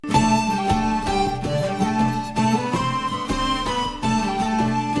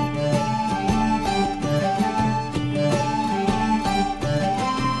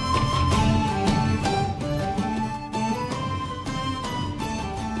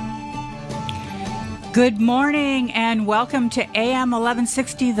Good morning and welcome to AM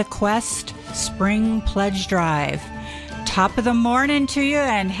 1160 The Quest Spring Pledge Drive. Top of the morning to you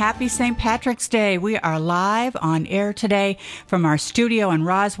and happy St. Patrick's Day. We are live on air today from our studio in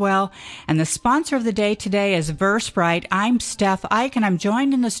Roswell, and the sponsor of the day today is VerseBrite. I'm Steph Ike, and I'm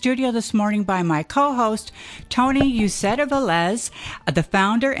joined in the studio this morning by my co-host, Tony Uceda-Velez, the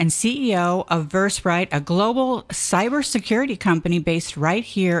founder and CEO of VerseBrite, a global cybersecurity company based right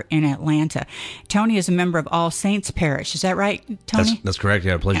here in Atlanta. Tony is a member of All Saints Parish. Is that right, Tony? That's correct.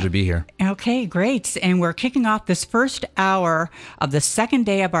 Yeah, pleasure to be here. Okay, great. And we're kicking off this first hour of the second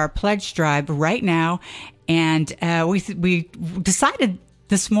day of our pledge drive right now. And we decided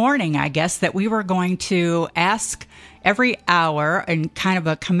this morning, I guess, that we were going to ask every hour in kind of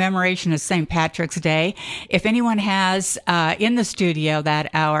a commemoration of St. Patrick's Day, if anyone has in the studio that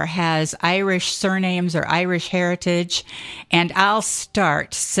hour has Irish surnames or Irish heritage. And I'll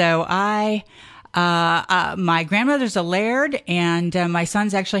start. So my grandmother's a Laird, and my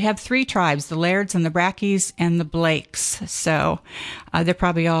sons actually have three tribes, the Lairds and the Brackies and the Blakes. So they're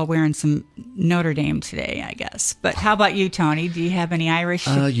probably all wearing some Notre Dame today, I guess. But how about you, Tony? Do you have any Irish?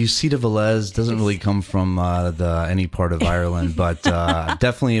 Uceda-Velez doesn't really come from any part of Ireland, but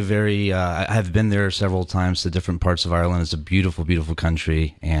definitely a very, I have been there several times to different parts of Ireland. It's a beautiful, beautiful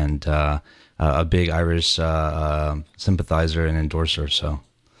country, and a big Irish sympathizer and endorser, so.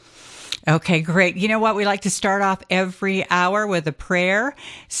 Okay, great. You know what? We like to start off every hour with a prayer.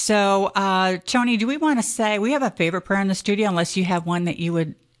 So, Tony, do we want to say we have a favorite prayer in the studio, unless you have one that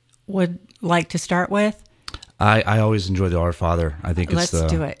you would like to start with? I always enjoy the Our Father. I think Let's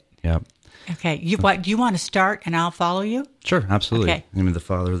do it. Yeah. Okay. Do you want to start and I'll follow you? Sure, absolutely. Okay. In the name of the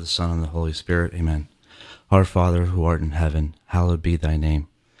Father, the Son, and the Holy Spirit. Amen. Our Father, who art in heaven, hallowed be thy name.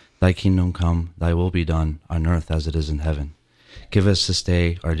 Thy kingdom come, thy will be done, on earth as it is in heaven. Give us this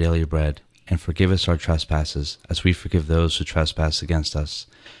day our daily bread, and forgive us our trespasses, as we forgive those who trespass against us.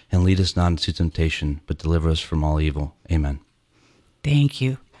 And lead us not into temptation, but deliver us from all evil. Amen. Thank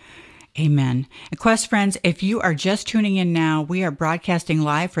you. Amen. And Quest friends, if you are just tuning in now, we are broadcasting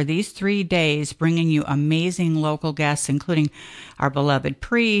live for these 3 days, bringing you amazing local guests, including our beloved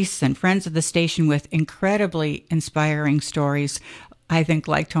priests and friends of the station with incredibly inspiring stories, I think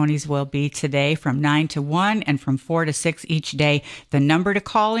like Tony's will be today, from 9 to 1 and from 4 to 6 each day. The number to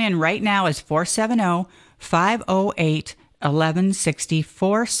call in right now is 470-508-1160,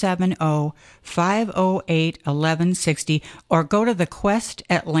 470-508-1160, or go to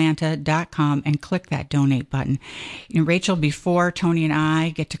thequestatlanta.com and click that donate button. You know, Rachel, before Tony and I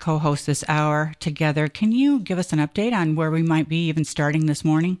get to co-host this hour together, can you give us an update on where we might be even starting this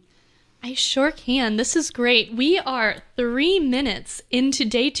morning? I sure can. This is great. We are 3 minutes into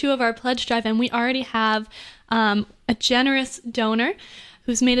day 2 of our pledge drive, and we already have a generous donor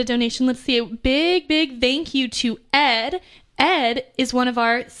who's made a donation. Let's see, a big, big thank you to Ed. Ed is one of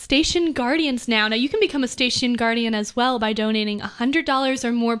our station guardians now. Now, you can become a station guardian as well by donating $100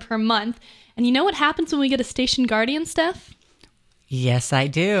 or more per month. And you know what happens when we get a station guardian, Steph? Yes, I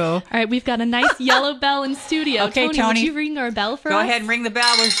do. All right, we've got a nice yellow bell in studio. Okay, Tony, would you ring our bell for us? Go ahead and ring the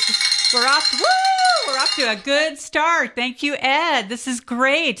bell. We're off. Woo! We're off to a good start. Thank you, Ed. This is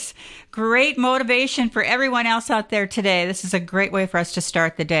great. Great motivation for everyone else out there today. This is a great way for us to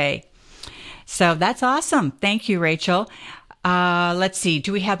start the day. So that's awesome. Thank you, Rachel. Let's see.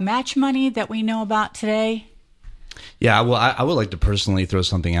 Do we have match money that we know about today? Yeah, well, I would like to personally throw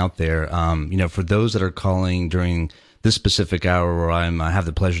something out there. For those that are calling during this specific hour where I have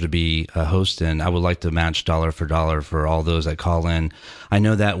the pleasure to be hosting, I would like to match dollar for dollar for all those that call in. I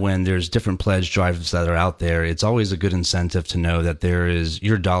know that when there's different pledge drives that are out there, it's always a good incentive to know that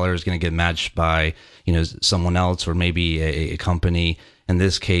your dollar is going to get matched by, someone else or maybe a company. In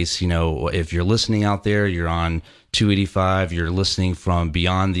this case, if you're listening out there, you're on 285, you're listening from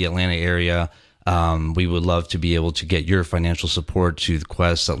beyond the Atlanta area, we would love to be able to get your financial support to the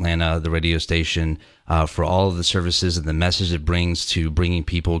Quest Atlanta, the radio station, for all of the services and the message it brings to bringing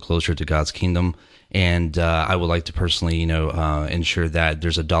people closer to God's kingdom. And I would like to personally, ensure that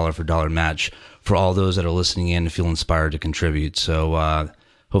there's a dollar for dollar match for all those that are listening in and feel inspired to contribute. So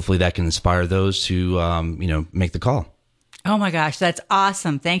hopefully that can inspire those to, make the call. Oh my gosh, that's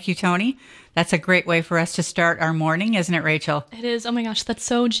awesome. Thank you, Tony. That's a great way for us to start our morning, isn't it, Rachel? It is. Oh my gosh, that's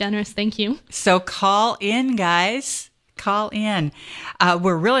so generous. Thank you. So call in, guys. call in.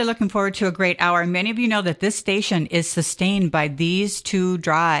 We're really looking forward to a great hour. Many of you know that this station is sustained by these two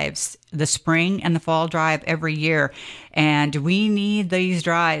drives, the spring and the fall drive every year. And we need these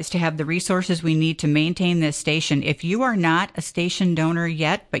drives to have the resources we need to maintain this station. If you are not a station donor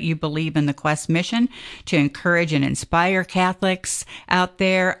yet, but you believe in the Quest mission to encourage and inspire Catholics out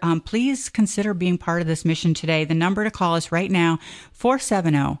there, please consider being part of this mission today. The number to call is right now,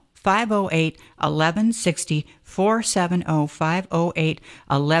 470-508-1160,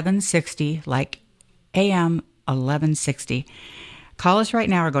 470-508-1160, like AM 1160. Call us right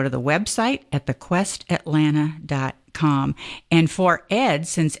now or go to the website at thequestatlanta.com. And for Ed,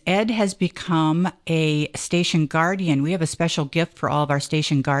 since Ed has become a station guardian, we have a special gift for all of our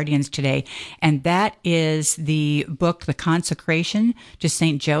station guardians today, and that is the book, The Consecration to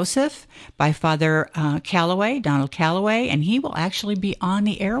St. Joseph by Father Calloway, Donald Calloway, and he will actually be on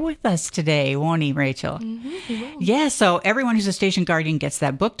the air with us today, won't he, Rachel? Mm-hmm, he will. Yeah, so everyone who's a station guardian gets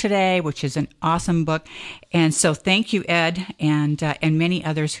that book today, which is an awesome book. And so thank you, Ed, and many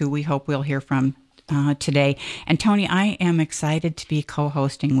others who we hope we'll hear from today. And Tony, I am excited to be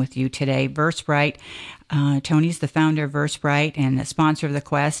co-hosting with you today. VerseBright, Tony's the founder of VerseBright and a sponsor of the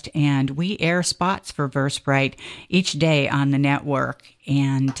Quest, and we air spots for VerseBright each day on the network.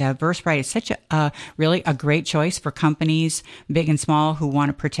 And VerseBright is such really a great choice for companies, big and small, who want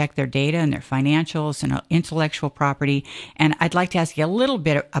to protect their data and their financials and intellectual property. And I'd like to ask you a little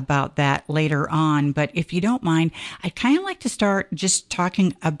bit about that later on. But if you don't mind, I'd kind of like to start just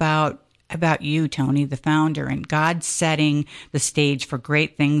talking about you, Tony, the founder, and God setting the stage for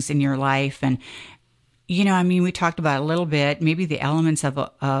great things in your life. And, you know, I mean, we talked about a little bit, maybe the elements of a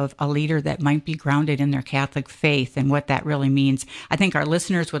leader that might be grounded in their Catholic faith and what that really means. I think our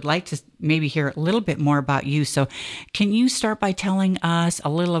listeners would like to maybe hear a little bit more about you. So can you start by telling us a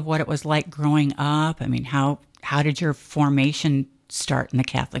little of what it was like growing up? I mean, how did your formation start in the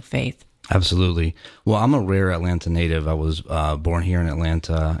Catholic faith? Absolutely. Well, I'm a rare Atlanta native. I was born here in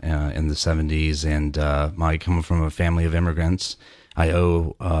Atlanta in the 70s, and I come from a family of immigrants. I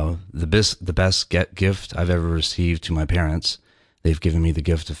owe the best gift I've ever received to my parents. They've given me the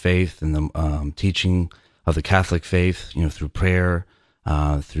gift of faith and the teaching of the Catholic faith, you know, through prayer,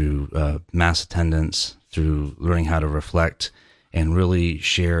 through mass attendance, through learning how to reflect and really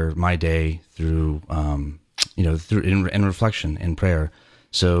share my day through, in reflection, in prayer.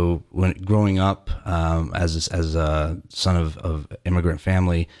 So when growing up as a son of immigrant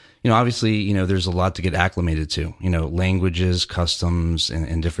family, you know, obviously, you know, there's a lot to get acclimated to, you know, languages, customs,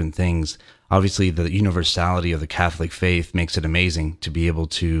 and different things. Obviously, the universality of the Catholic faith makes it amazing to be able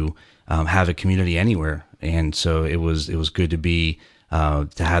to have a community anywhere. And so it was good to be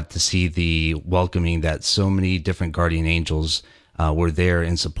to see the welcoming that so many different guardian angels were there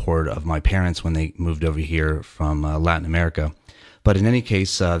in support of my parents when they moved over here from Latin America. But in any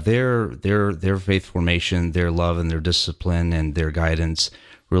case, their faith formation, their love and their discipline and their guidance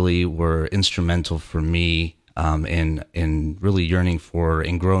really were instrumental for me in really yearning for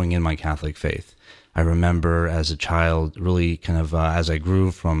and growing in my Catholic faith. I remember as a child, really kind of as I grew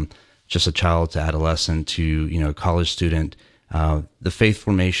from just a child to adolescent to, you know, college student, the faith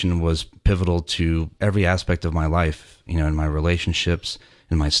formation was pivotal to every aspect of my life, you know, in my relationships,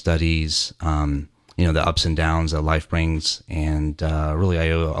 in my studies, you know, the ups and downs that life brings. And really, I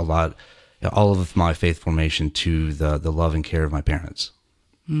owe a lot, all of my faith formation to the love and care of my parents.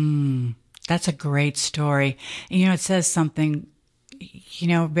 That's a great story. And, you know, it says something, you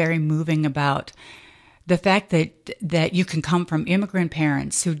know, very moving about the fact that you can come from immigrant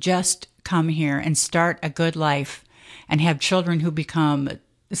parents who just come here and start a good life and have children who become the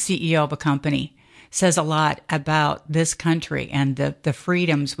CEO of a company. Says a lot about this country and the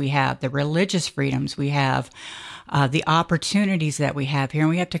freedoms we have, the religious freedoms we have, the opportunities that we have here. And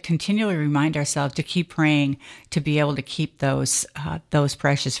we have to continually remind ourselves to keep praying to be able to keep those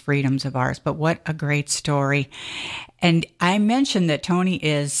precious freedoms of ours. But what a great story. And I mentioned that Tony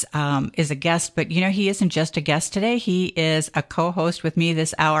is a guest, but, you know, he isn't just a guest today. He is a co-host with me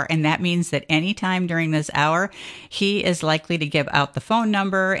this hour. And that means that anytime during this hour, he is likely to give out the phone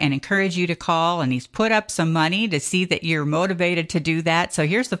number and encourage you to call. And he's put up some money to see that you're motivated to do that. So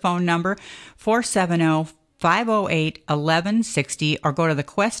here's the phone number, 470-508-1160, or go to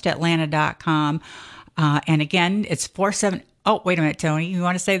thequestatlanta.com. And again, it's 47. Oh, wait a minute, Tony. You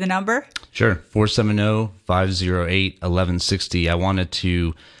want to say the number? Sure. 470-508-1160. I wanted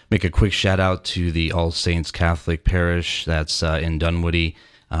to make a quick shout out to the All Saints Catholic Parish that's in Dunwoody.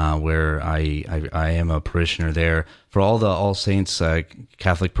 where I am a parishioner there. For all the All Saints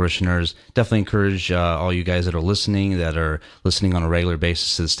Catholic parishioners, definitely encourage all you guys that are listening on a regular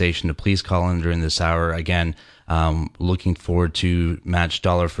basis to the station to please call in during this hour. Again, looking forward to match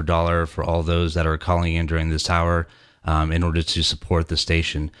dollar for all those that are calling in during this hour in order to support the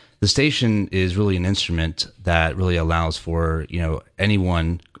station. The station is really an instrument that really allows for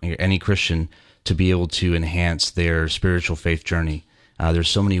anyone, any Christian, to be able to enhance their spiritual faith journey. There's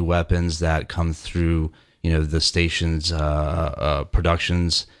so many weapons that come through, the station's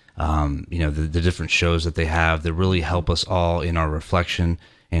productions, the different shows that they have that really help us all in our reflection,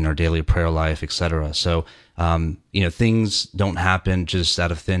 in our daily prayer life, etc. So, things don't happen just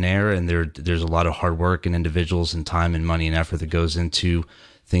out of thin air, and there's a lot of hard work and individuals and time and money and effort that goes into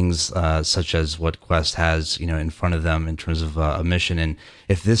things such as what Quest has, in front of them in terms of a mission. And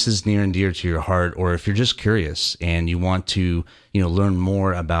if this is near and dear to your heart, or if you're just curious and you want to, learn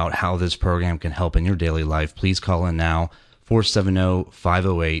more about how this program can help in your daily life, please call in now,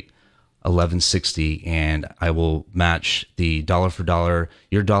 470-508-1160, and I will match the dollar for dollar.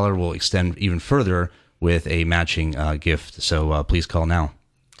 Your dollar will extend even further with a matching gift. So please call now.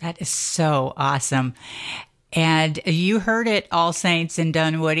 That is so awesome. And you heard it, All Saints in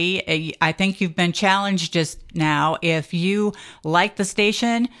Dunwoody. I think you've been challenged just now. If you like the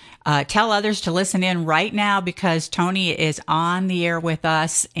station, tell others to listen in right now, because Tony is on the air with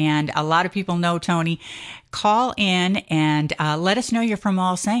us, and a lot of people know Tony. Call in and let us know you're from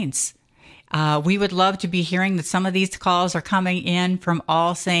All Saints. We would love to be hearing that some of these calls are coming in from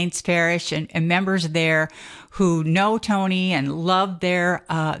All Saints Parish and members there who know Tony and love their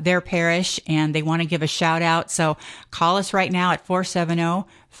parish, and they want to give a shout out. So call us right now at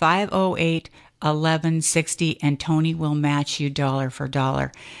 470-508-1160, and Tony will match you dollar for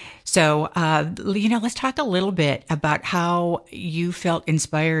dollar. So, let's talk a little bit about how you felt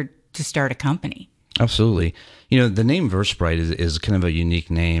inspired to start a company. Absolutely. The name Versebright is kind of a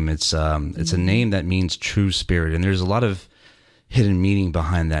unique name. It's a name that means true spirit, and there's a lot of hidden meaning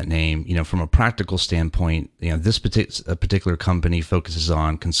behind that name. From a practical standpoint, this particular company focuses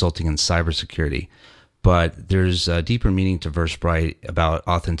on consulting in cybersecurity, but there's a deeper meaning to Versebright about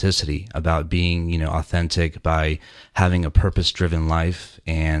authenticity, about being, authentic by having a purpose-driven life,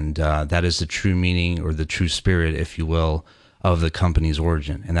 and that is the true meaning, or the true spirit, if you will, of the company's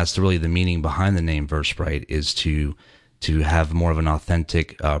origin. And that's really the meaning behind the name Versebright, is to have more of an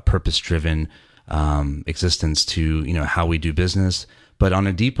authentic, purpose-driven existence to how we do business, but on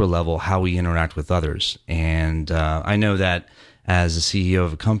a deeper level, how we interact with others. And I know that as a CEO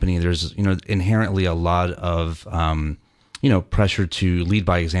of a company, there's inherently a lot of pressure to lead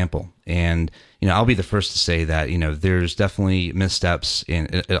by example. And I'll be the first to say that there's definitely missteps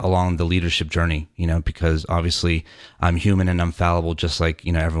along the leadership journey. Because obviously I'm human and I'm fallible, just like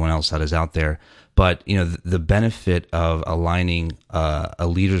everyone else that is out there. But the benefit of aligning a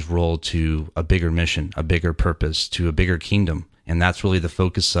leader's role to a bigger mission, a bigger purpose, to a bigger kingdom, and that's really the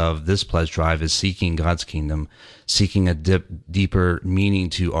focus of this pledge drive, is seeking God's kingdom, seeking a deeper meaning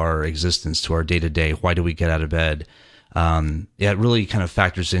to our existence, to our day to day. Why do we get out of bed? It really kind of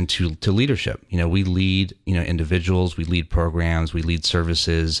factors into leadership. We lead individuals, we lead programs, we lead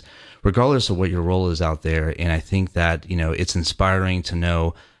services, regardless of what your role is out there. And I think that it's inspiring to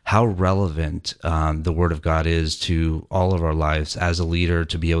know how relevant the Word of God is to all of our lives as a leader,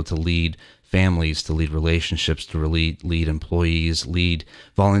 to be able to lead families, to lead relationships, to lead employees, lead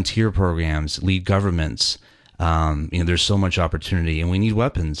volunteer programs, lead governments. There's so much opportunity, and we need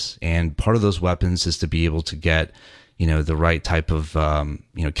weapons. And part of those weapons is to be able to get the right type of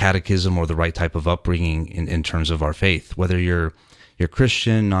catechism, or the right type of upbringing in terms of our faith. Whether you're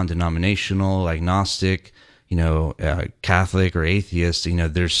Christian, non-denominational, agnostic, Catholic or atheist,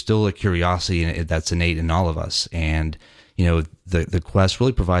 there's still a curiosity that's innate in all of us. And the Quest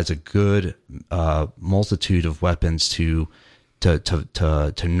really provides a good multitude of weapons to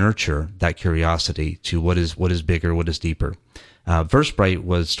nurture that curiosity to what is bigger, what is deeper. Versebright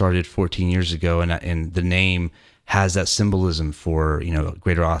was started 14 years ago, and the name has that symbolism for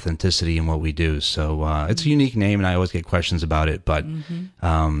greater authenticity in what we do. So it's a unique name, and I always get questions about it, but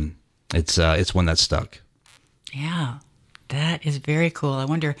it's one that's stuck. Yeah, that is very cool. I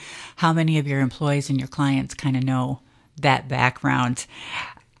wonder how many of your employees and your clients kind of know that background.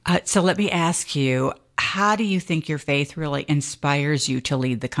 So let me ask you, how do you think your faith really inspires you to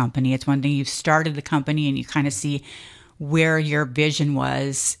lead the company? It's one thing, you've started the company and you kind of see where your vision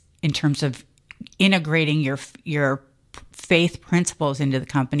was in terms of integrating your faith principles into the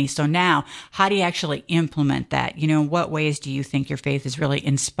company. So now, how do you actually implement that? In what ways do you think your faith is really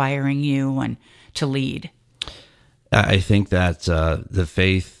inspiring you and to lead? I think that the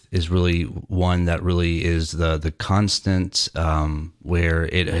faith is really one that really is the constant where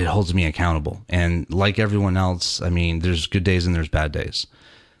it holds me accountable. And like everyone else, I mean, there's good days and there's bad days.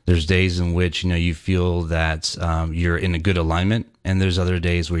 There's days in which, you feel that you're in a good alignment, and there's other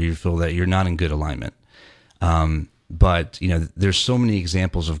days where you feel that you're not in good alignment. But, there's so many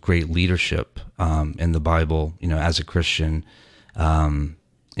examples of great leadership in the Bible, as a Christian and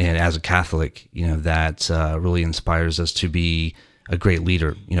as a Catholic, that really inspires us to be a great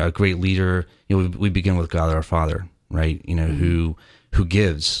leader. A great leader, we begin with God our Father, right? Who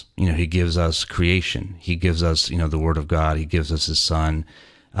gives, he gives us creation. He gives us, the Word of God. He gives us his Son.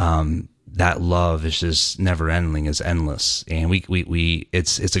 That love is just never ending, is endless. And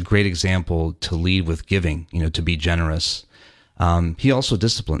it's a great example to lead with giving, to be generous. He also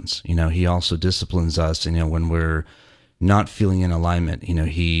disciplines, he also disciplines us, when we're not feeling in alignment,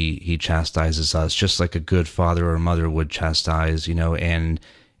 he chastises us just like a good father or mother would chastise, and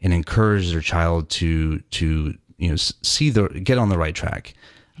encourage their child to get on the right track.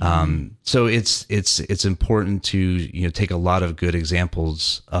 So it's important to take a lot of good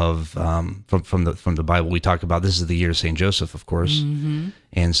examples of from the Bible. We talk about this is the year of Saint Joseph, of course,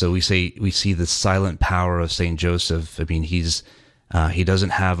 and so we see the silent power of Saint Joseph. I mean, he doesn't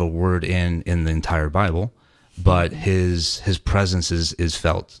have a word in the entire Bible, but his presence is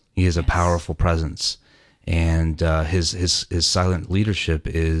felt. He has a powerful presence, and his silent leadership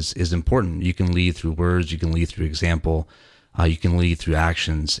is important. You can lead through words, you can lead through example. You can lead through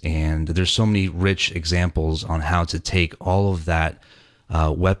actions, and there's so many rich examples on how to take all of that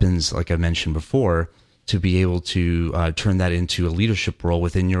weapons, like I mentioned before, to be able to turn that into a leadership role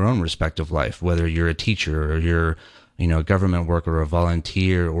within your own respective life, whether you're a teacher or you're a government worker or a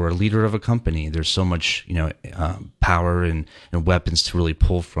volunteer or a leader of a company. There's so much power and weapons to really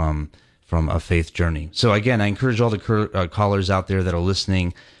pull from a faith journey. So again, I encourage all the callers out there that are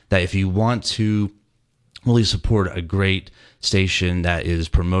listening that if you want to really support a great station that is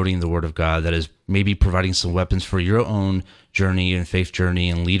promoting the Word of God, that is maybe providing some weapons for your own journey and faith journey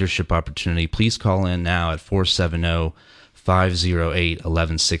and leadership opportunity, please call in now at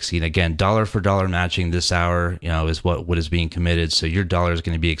 470-508-1160. And again, dollar for dollar matching this hour, is what is being committed. So your dollar is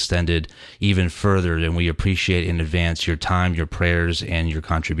going to be extended even further, and we appreciate in advance your time, your prayers, and your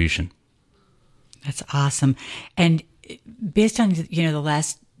contribution. That's awesome. And based on, the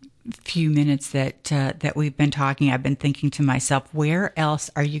last few minutes that we've been talking, I've been thinking to myself, where else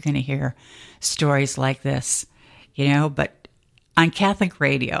are you going to hear stories like this? But on Catholic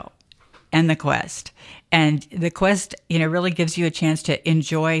radio and the Quest. And the Quest, really gives you a chance to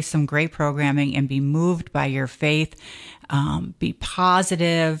enjoy some great programming and be moved by your faith, be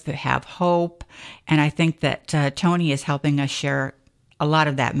positive, have hope. And I think that Tony is helping us share a lot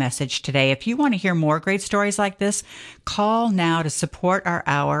of that message today. If you want to hear more great stories like this, call now to support our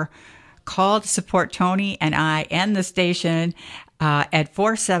hour. Call to support Tony and I and the station at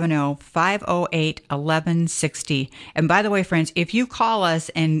 470-508-1160. And by the way, friends, if you call us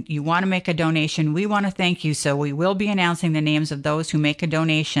and you want to make a donation, we want to thank you. So we will be announcing the names of those who make a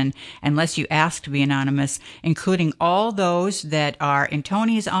donation, unless you ask to be anonymous, including all those that are in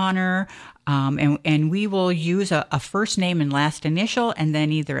Tony's honor. And we will use a first name and last initial, and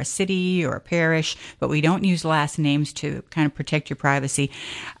then either a city or a parish, but we don't use last names to kind of protect your privacy.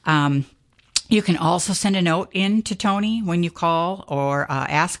 You can also send a note in to Tony when you call, or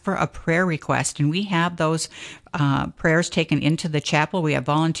ask for a prayer request. And we have those prayers taken into the chapel. We have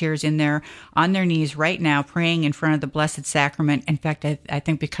volunteers in there on their knees right now praying in front of the Blessed Sacrament. In fact, I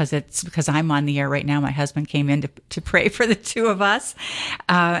think because I'm on the air right now, my husband came in to pray for the two of us.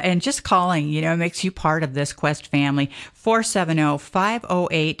 And just calling, makes you part of this Quest family.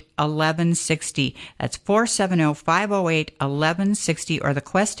 470-508-1160. That's 470-508-1160, or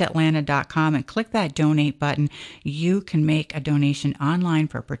thequestatlanta.com, and click that donate button. You can make a donation online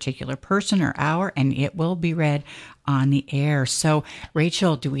for a particular person or hour, and it will be read on the air. So,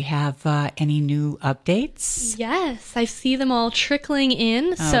 Rachel, do we have any new updates? Yes, I see them all trickling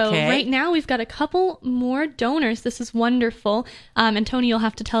in. Okay. So right now we've got a couple more donors. This is wonderful. And Tony, you'll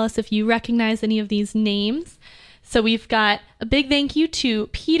have to tell us if you recognize any of these names. So we've got a big thank you to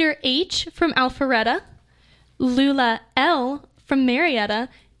Peter H. from Alpharetta, Lula L. from Marietta,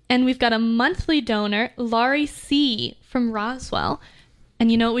 and we've got a monthly donor, Laurie C. from Roswell.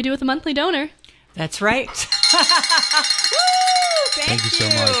 And you know what we do with a monthly donor? That's right. Thank you so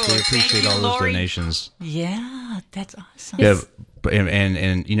much. We appreciate all those Lori. donations. Yeah, that's awesome. Yeah,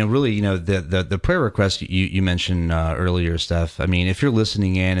 and really, the prayer request you mentioned earlier, Steph. I mean, if you're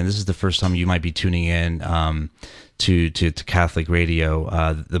listening in, and this is the first time you might be tuning in to Catholic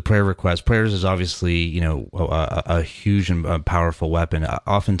radio, the prayers is obviously a huge and powerful weapon,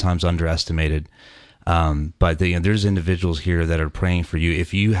 oftentimes underestimated. But there's individuals here that are praying for you.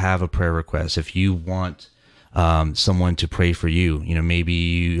 If you have a prayer request, if you want someone to pray for you, maybe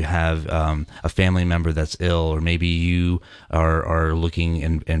you have a family member that's ill, or maybe you are looking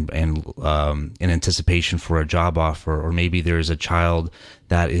in anticipation for a job offer, or maybe there's a child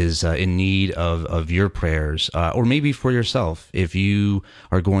that is in need of your prayers, or maybe for yourself, if you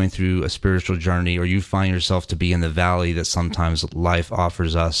are going through a spiritual journey, or you find yourself to be in the valley that sometimes life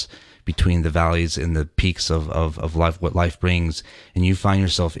offers us, between the valleys and the peaks of life, what life brings, and you find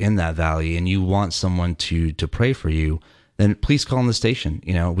yourself in that valley and you want someone to pray for you, then please call in the station.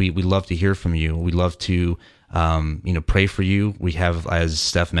 We love to hear from you. We love to pray for you. We have, as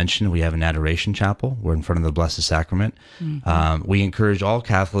Steph mentioned, we have an adoration chapel. We're in front of the Blessed Sacrament. Mm-hmm. We encourage all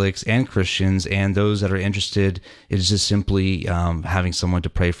Catholics and Christians and those that are interested. It is just simply having someone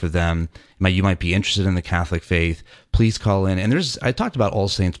to pray for them. You might be interested in the Catholic faith. Please call in. And I talked about All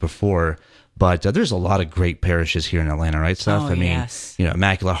Saints before, but there's a lot of great parishes here in Atlanta, right, Steph? Oh, yes.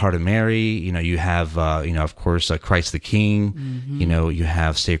 Immaculate Heart of Mary. You have, of course, Christ the King. Mm-hmm. You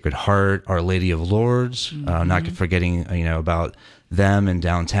have Sacred Heart, Our Lady of Lourdes. Mm-hmm. Not forgetting, about them in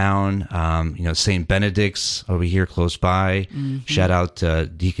downtown. St. Benedict's over here close by. Mm-hmm. Shout out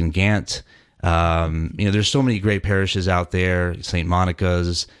Deacon Gant. There's so many great parishes out there. St.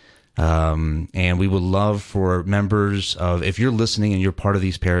 Monica's. And we would love for members of, if you're listening and you're part of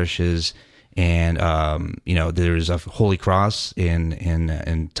these parishes, and there's a Holy Cross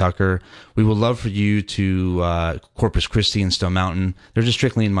in Tucker, we would love for you to Corpus Christi and Stone Mountain. They're just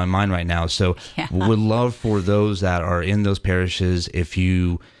strictly in my mind right now. So would love for those that are in those parishes, if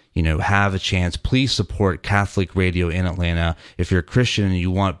you have a chance, please support Catholic radio in Atlanta. If you're a Christian and you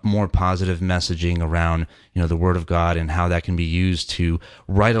want more positive messaging around, the Word of God and how that can be used to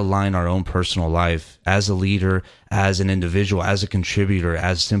right align our own personal life as a leader, as an individual, as a contributor,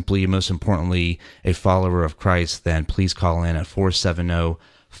 as simply, most importantly, a follower of Christ, then please call in at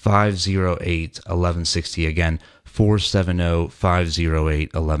 470-508-1160. Again,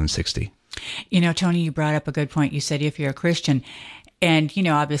 470-508-1160. Tony, you brought up a good point. You said if you're a Christian, and,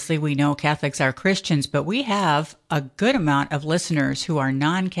 obviously we know Catholics are Christians, but we have a good amount of listeners who are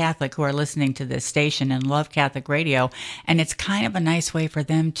non-Catholic who are listening to this station and love Catholic radio. And it's kind of a nice way for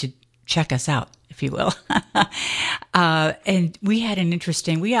them to check us out, if you will. And we had an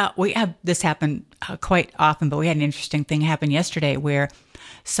interesting, we have this happen quite often, but we had an interesting thing happen yesterday where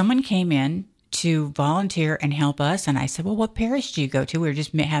someone came in to volunteer and help us. And I said, well, what parish do you go to? We were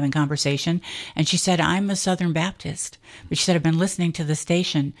just having conversation. And she said, I'm a Southern Baptist. But she said, I've been listening to the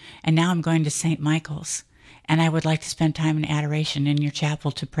station and now I'm going to St. Michael's. And I would like to spend time in adoration in your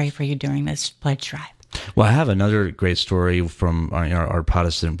chapel to pray for you during this pledge drive. Well, I have another great story from our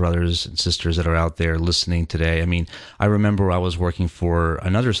Protestant brothers and sisters that are out there listening today. I mean, I remember I was working for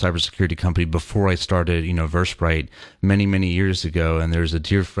another cybersecurity company before I started, Versebright many, many years ago. And there's a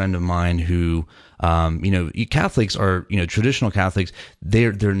dear friend of mine who, Catholics are, traditional Catholics,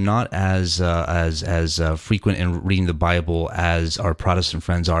 they're not as frequent in reading the Bible as our Protestant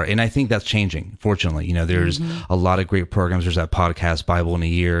friends are. And I think that's changing, fortunately. There's a lot of great programs. There's that podcast, Bible in a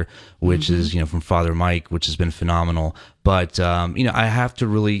Year, which is, from Father Mike, which has been phenomenal. But, I have to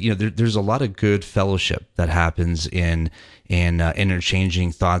really, there's a lot of good fellowship that happens in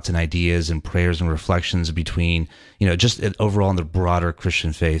interchanging thoughts and ideas and prayers and reflections between, just overall in the broader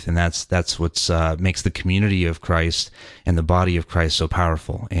Christian faith. And that's what's makes the community of Christ and the body of Christ so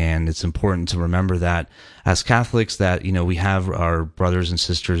powerful. And it's important to remember that as Catholics that, we have our brothers and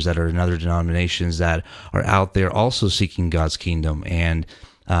sisters that are in other denominations that are out there also seeking God's kingdom. And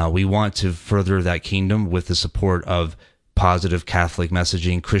we want to further that kingdom with the support of positive Catholic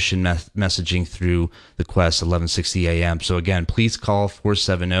messaging, Christian messaging through the Quest 1160 AM. So again, please call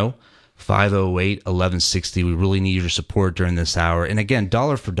 470-508-1160. We really need your support during this hour. And again,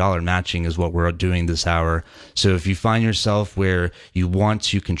 dollar for dollar matching is what we're doing this hour. So if you find yourself where you want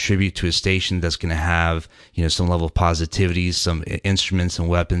to contribute to a station that's going to have, some level of positivity, some instruments and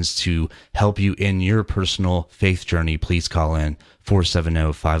weapons to help you in your personal faith journey, please call in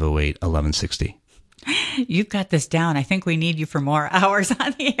 470-508-1160. You've got this down. I think we need you for more hours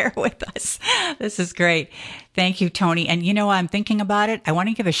on the air with us. This is great. Thank you, Tony. And I'm thinking about it. I want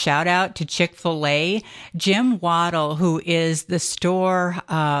to give a shout out to Chick-fil-A. Jim Waddle, who is the store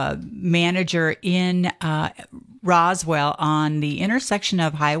manager in Roswell on the intersection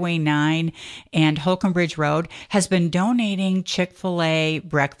of Highway 9 and Holcomb Bridge Road has been donating Chick-fil-A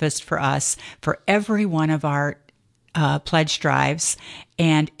breakfast for us for every one of our pledge drives,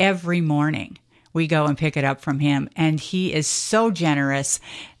 and every morning we go and pick it up from him, and he is so generous.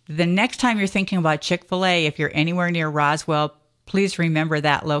 The next time you're thinking about Chick-fil-A, if you're anywhere near Roswell, please remember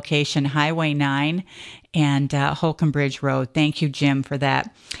that location, Highway 9 and Holcomb Bridge Road. Thank you, Jim, for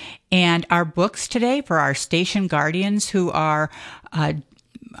that. And our books today for our station guardians who are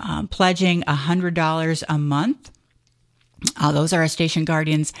pledging $100 a month. Those are our station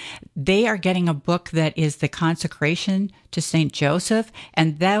guardians. They are getting a book that is the Consecration to St. Joseph.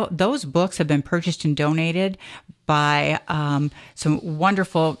 And those books have been purchased and donated by some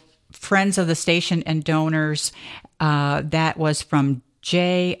wonderful friends of the station and donors. That was from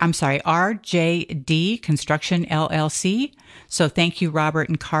RJD Construction LLC. So thank you, Robert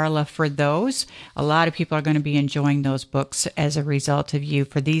and Carla, for those. A lot of people are going to be enjoying those books as a result of you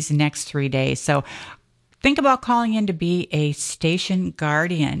for these next 3 days. So think about calling in to be a station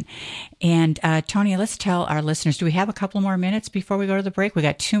guardian. And Tony, let's tell our listeners, do we have a couple more minutes before we go to the break? We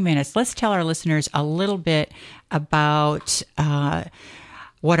got 2 minutes. Let's tell our listeners a little bit about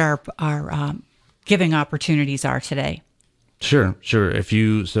what our giving opportunities are today. Sure. If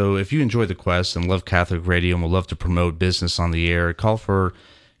you enjoy the Quest and love Catholic radio and would love to promote business on the air, call for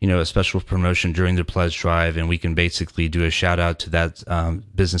a special promotion during the pledge drive, and we can basically do a shout out to that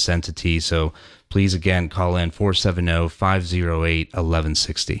business entity. So please, again, call in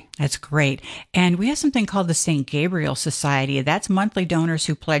 470-508-1160. That's great. And we have something called the St. Gabriel Society. That's monthly donors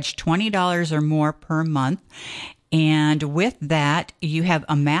who pledge $20 or more per month. And with that, you have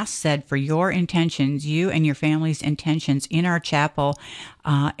a mass said for your intentions, you and your family's intentions in our chapel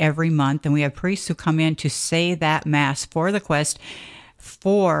every month. And we have priests who come in to say that mass for the Quest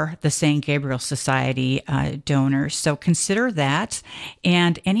for the St. Gabriel Society donors. So consider that.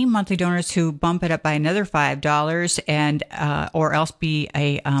 And any monthly donors who bump it up by another $5 and or else be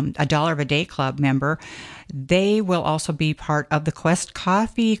a $1 a day club member, they will also be part of the Quest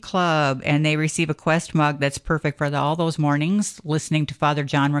Coffee Club, and they receive a Quest mug that's perfect for all those mornings listening to Father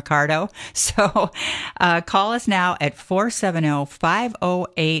John Ricardo. So call us now at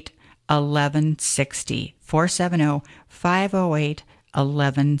 470-508-1160,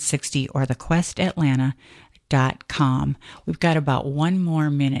 470-508-1160, or thequestatlanta.com. We've got about 1 more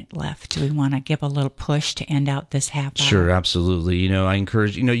minute left. Do we want to give a little push to end out this half hour? Sure, absolutely. I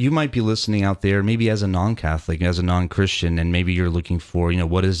encourage, you might be listening out there, maybe as a non-Catholic, as a non-Christian, and maybe you're looking for,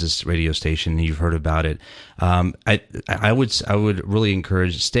 what is this radio station? And you've heard about it. I would really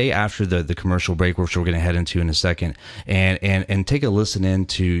encourage, stay after the commercial break, which we're going to head into in a second, and take a listen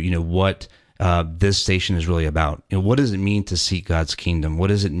into, what this station is really about. What does it mean to seek God's kingdom? What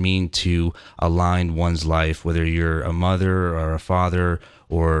does it mean to align one's life, whether you're a mother or a father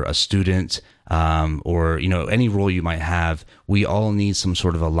or a student, or any role you might have? We all need some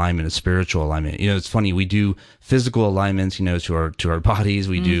sort of alignment, a spiritual alignment. It's funny, we do physical alignments, to our bodies.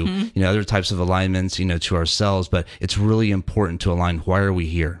 We do other types of alignments, to ourselves. But it's really important to align. Why are we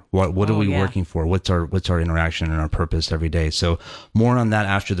here? What are we working for? What's our interaction and our purpose every day? So more on that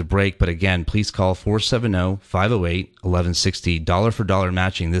after the break. But again, please call 470-508-1160, dollar for dollar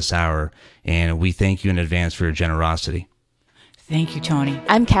matching this hour. And we thank you in advance for your generosity. Thank you, Tony.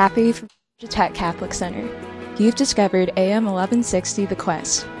 I'm Kathy from Tech Catholic Center. You've discovered AM 1160 The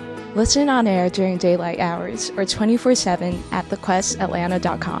Quest. Listen on air during daylight hours or 24/7 at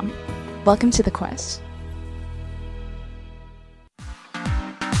thequestatlanta.com. Welcome to The Quest.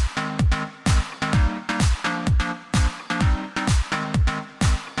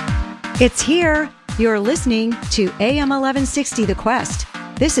 It's here. You're listening to AM 1160 The Quest.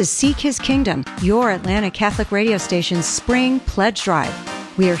 This is Seek His Kingdom, your Atlanta Catholic radio station's spring pledge drive.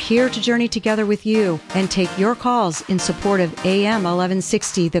 We are here to journey together with you and take your calls in support of AM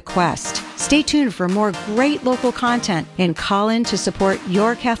 1160 The Quest. Stay tuned for more great local content and call in to support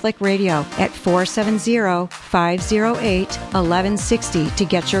your Catholic radio at 470-508-1160 to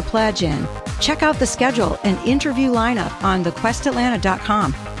get your pledge in. Check out the schedule and interview lineup on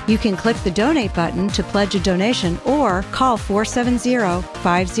thequestatlanta.com. You can click the donate button to pledge a donation or call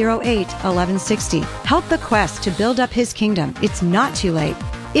 470-508-1160. Help the Quest to build up His kingdom. It's not too late.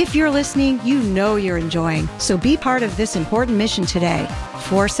 If you're listening, you know you're enjoying. So be part of this important mission today.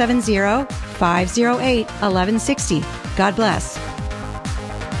 470-508-1160. God bless.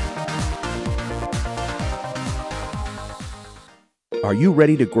 Are you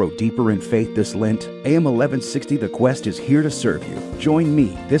ready to grow deeper in faith this Lent? AM 1160 The Quest is here to serve you. Join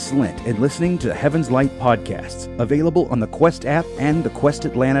me this Lent in listening to Heaven's Light podcasts, available on the Quest app and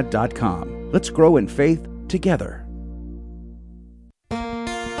thequestatlanta.com. Let's grow in faith together.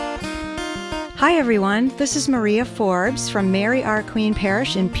 Hi, everyone. This is Maria Forbes from Mary R. Queen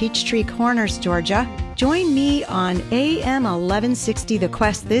Parish in Peachtree Corners, Georgia. Join me on AM 1160 The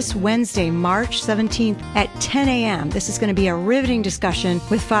Quest this Wednesday, March 17th at 10 a.m. This is going to be a riveting discussion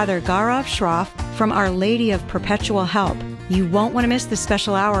with Father Gaurav Shroff from Our Lady of Perpetual Help. You won't want to miss the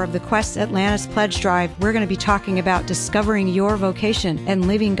special hour of the Quest Atlantis Pledge Drive. We're going to be talking about discovering your vocation and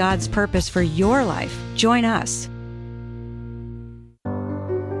living God's purpose for your life. Join us.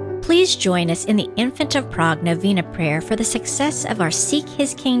 Please join us in the Infant of Prague Novena prayer for the success of our Seek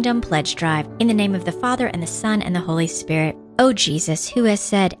His Kingdom pledge drive. In the name of the Father, and the Son, and the Holy Spirit. O Jesus, who has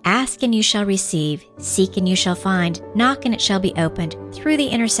said, "Ask and you shall receive, seek and you shall find, knock and it shall be opened." Through the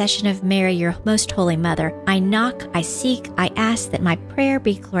intercession of Mary, your most holy mother, I knock, I seek, I ask that my prayer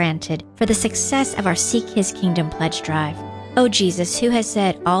be granted for the success of our Seek His Kingdom pledge drive. O Jesus, who has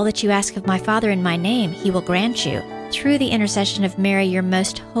said, "All that you ask of my Father in my name, he will grant you." Through the intercession of Mary, your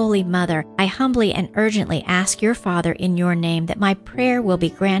most holy mother, I humbly and urgently ask your Father in your name that my prayer will be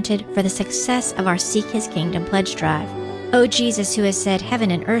granted for the success of our Seek His Kingdom pledge drive. O Jesus, who has said,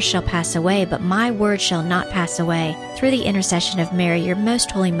 "Heaven and earth shall pass away, but my word shall not pass away." Through the intercession of Mary, your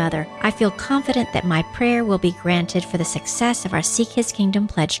most holy mother, I feel confident that my prayer will be granted for the success of our Seek His Kingdom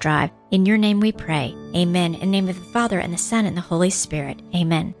pledge drive. In your name we pray. Amen. In the name of the Father, and the Son, and the Holy Spirit.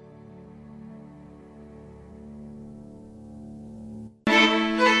 Amen.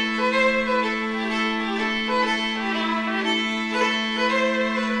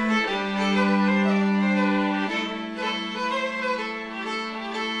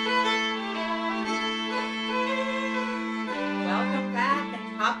 Welcome back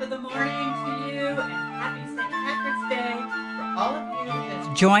and top of the morning to you, and happy St. Patrick's Day for all of you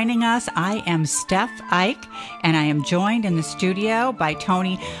just joining us. I am Steph Ike, and I am joined in the studio by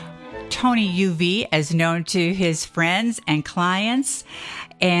Tony UV, as known to his friends and clients.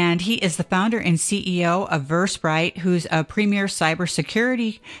 And he is the founder and CEO of VerseBright, who's a premier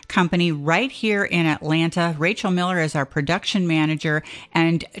cybersecurity company right here in Atlanta. Rachel Miller is our production manager,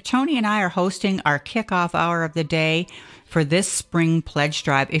 and Tony and I are hosting our kickoff hour of the day for this spring pledge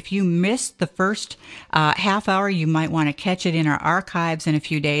drive. If you missed the first half hour, you might want to catch it in our archives in a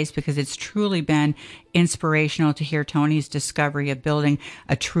few days, because it's truly been inspirational to hear Tony's discovery of building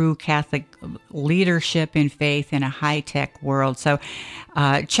a true Catholic leadership in faith in a high-tech world. So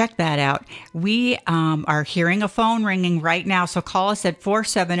check that out. We are hearing a phone ringing right now, so call us at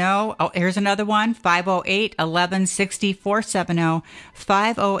 470. Oh, here's another one, 508-1160,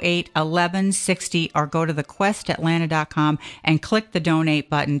 470-508-1160, or go to thequestatlanta.com and click the donate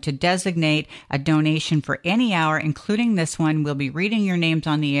button to designate a donation for any hour, including this one. We'll be reading your names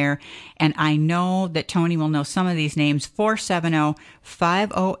on the air, and I know that Tony will know some of these names.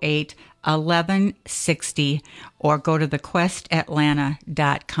 470-508-1160, or go to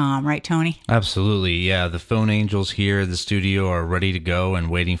thequestatlanta.com. Right, Tony? Absolutely. Yeah. The phone angels here in the studio are ready to go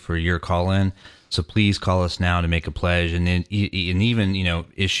and waiting for your call in. So please call us now to make a pledge, and even,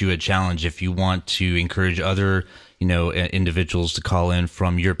 issue a challenge if you want to encourage other, individuals to call in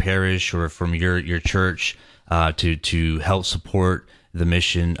from your parish or from your church, to help support the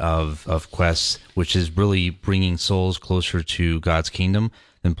mission of Quest, which is really bringing souls closer to God's kingdom.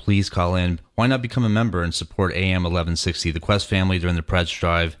 Then please call in. Why not become a member and support AM 1160, the Quest family, during the pledge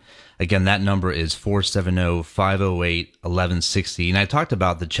drive? Again, that number is 470-508-1160. And I talked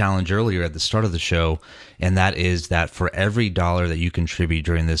about the challenge earlier at the start of the show, and that is that for every dollar that you contribute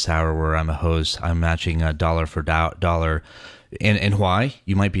during this hour where I'm a host, I'm matching a dollar for dollar. And why,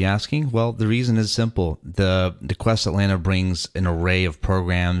 you might be asking? Well, the reason is simple. The Quest Atlanta brings an array of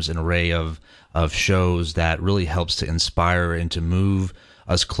programs, an array of shows that really helps to inspire and to move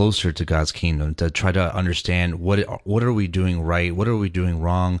us closer to God's kingdom, to try to understand what are we doing right, what are we doing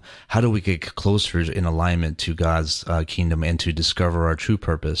wrong, how do we get closer in alignment to God's kingdom, and to discover our true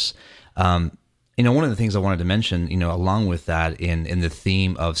purpose. One of the things I wanted to mention, along with that, in the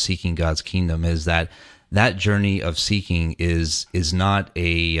theme of seeking God's kingdom, is that journey of seeking is not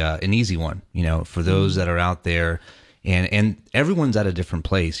an easy one. For those that are out there, and everyone's at a different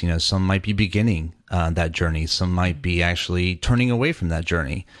place. Some might be beginning that journey. Some might be actually turning away from that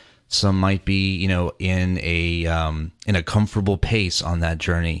journey. Some might be, in a comfortable pace on that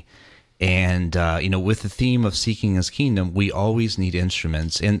journey. And, with the theme of seeking His kingdom, we always need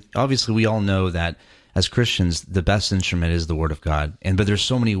instruments. And obviously we all know that as Christians, the best instrument is the Word of God. But there's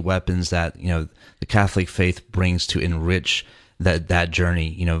so many weapons that, the Catholic faith brings to enrich that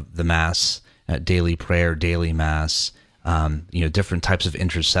journey, the Mass, daily prayer, daily Mass, different types of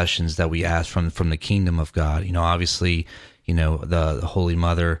intercessions that we ask from the kingdom of God. Obviously, the Holy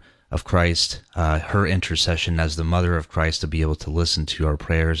Mother, of Christ, her intercession as the mother of Christ, to be able to listen to our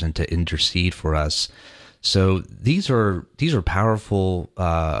prayers and to intercede for us. So these are powerful,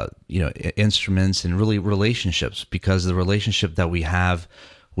 instruments and really relationships, because the relationship that we have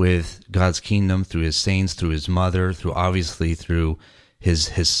with God's kingdom through His saints, through His mother, through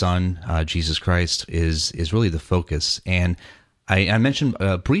His Son, Jesus Christ, is really the focus. And I mentioned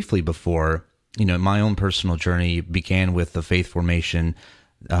briefly before, my own personal journey began with the faith formation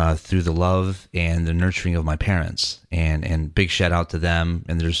through the love and the nurturing of my parents, and big shout out to them.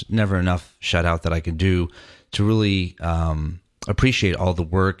 And there's never enough shout out that I can do to really appreciate all the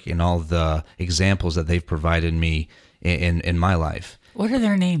work and all the examples that they've provided me in my life. What are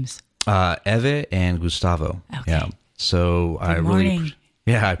their names? Eve and Gustavo. Okay. Yeah. So I really,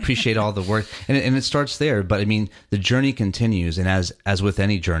 I appreciate all the work, and it starts there. But I mean, the journey continues, and as with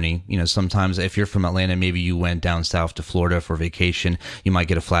any journey, sometimes if you're from Atlanta, maybe you went down south to Florida for vacation, you might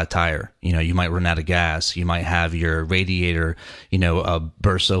get a flat tire. You might run out of gas. You might have your radiator,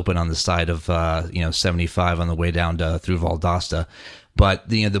 burst open on the side of 75 on the way down through Valdosta. But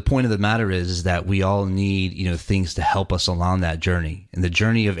the point of the matter is that we all need things to help us along that journey, and the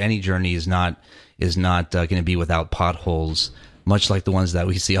journey of any journey is not going to be without potholes, much like the ones that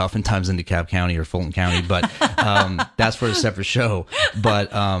we see oftentimes in DeKalb County or Fulton County. But that's for a separate show.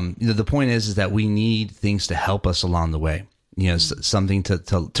 But the point is that we need things to help us along the way. Something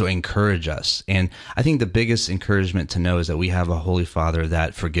to encourage us. And I think the biggest encouragement to know is that we have a Holy Father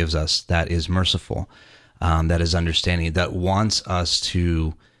that forgives us, that is merciful, that is understanding, that wants us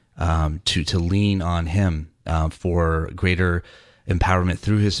to lean on Him for greater empowerment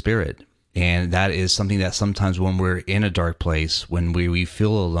through His Spirit. And that is something that sometimes when we're in a dark place, when we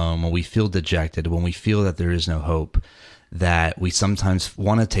feel alone, when we feel dejected, when we feel that there is no hope, that we sometimes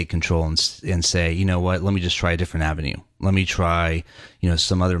want to take control and say, you know what, let me just try a different avenue. Let me try,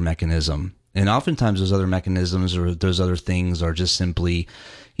 some other mechanism. And oftentimes those other mechanisms or those other things are just simply,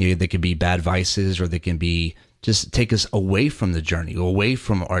 they could be bad vices, or they can be just take us away from the journey, away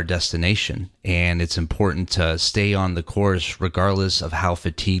from our destination. And it's important to stay on the course regardless of how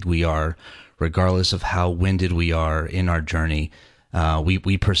fatigued we are, regardless of how winded we are in our journey.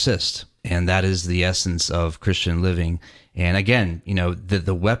 We persist. And that is the essence of Christian living. And again,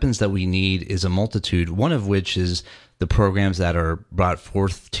 the weapons that we need is a multitude, one of which is the programs that are brought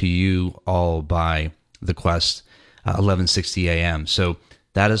forth to you all by the Quest 1160 AM. So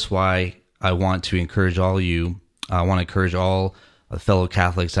that is why I want to encourage all you. I want to encourage all fellow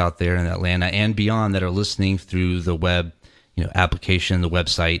Catholics out there in Atlanta and beyond that are listening through the web, application, the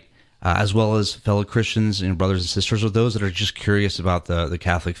website, as well as fellow Christians and brothers and sisters, or those that are just curious about the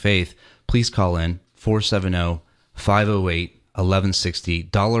Catholic faith. Please call in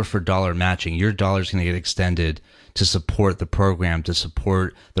 470-508-1160, dollar for dollar matching. Your dollar is going to get extended to support the program, to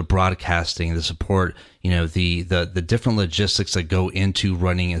support the broadcasting, to support the different logistics that go into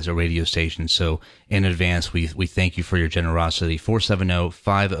running as a radio station. So in advance, we thank you for your generosity.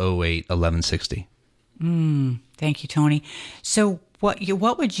 470-508-1160. Thank you, Tony. So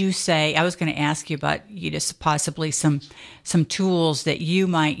what would you say? I was going to ask you about just possibly some tools that you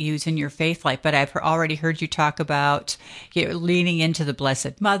might use in your faith life, but I've already heard you talk about leaning into the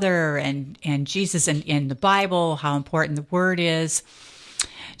Blessed Mother and Jesus and in the Bible, how important the Word is.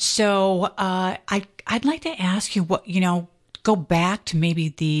 So I'd like to ask you go back to maybe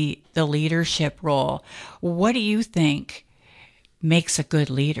the leadership role. What do you think makes a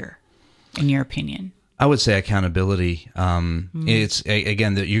good leader, in your opinion? I would say accountability. It's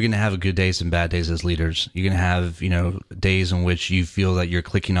again that you're going to have good days and bad days as leaders. You're going to have days in which you feel that you're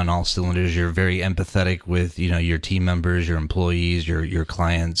clicking on all cylinders. You're very empathetic with your team members, your employees, your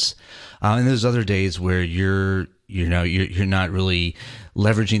clients, and there's other days where you're not really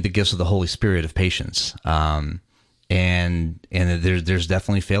leveraging the gifts of the Holy Spirit of patience. And there's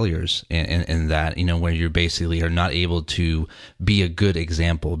definitely failures in that, where you basically are not able to be a good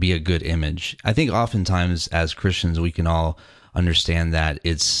example, be a good image. I think oftentimes as Christians, we can all understand that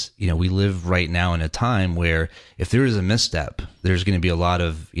it's, we live right now in a time where if there is a misstep, there's going to be a lot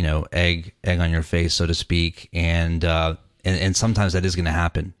of, egg on your face, so to speak. And sometimes that is going to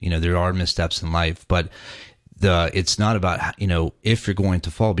happen. There are missteps in life, but it's not about, if you're going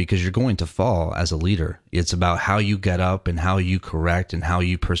to fall, because you're going to fall as a leader. It's about how you get up and how you correct and how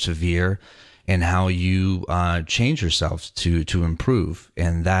you persevere and how you change yourself to improve.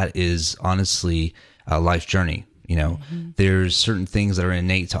 And that is honestly a life journey. There's certain things that are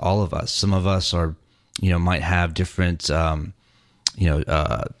innate to all of us. Some of us are, might have different,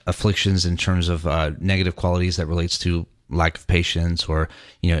 afflictions in terms of negative qualities that relates to lack of patience, or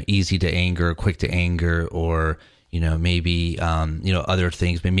easy to anger, quick to anger, or maybe, other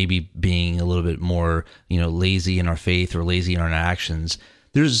things, but maybe being a little bit more, lazy in our faith or lazy in our actions.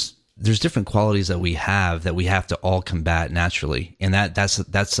 There's different qualities that we have to all combat naturally. And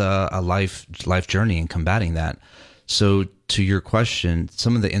that's a life journey in combating that. So to your question,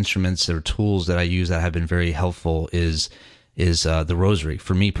 some of the instruments or tools that I use that have been very helpful is the rosary.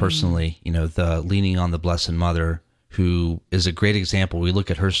 For me personally, the leaning on the Blessed Mother, who is a great example. We look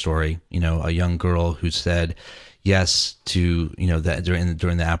at her story, a young girl who said yes to, that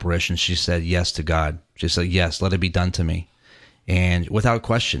during the apparition, she said yes to God. She said, yes, let it be done to me. And without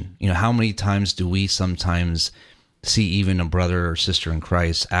question, how many times do we sometimes see even a brother or sister in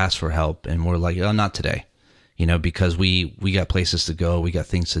Christ ask for help and we're like, oh, not today, because we got places to go, we got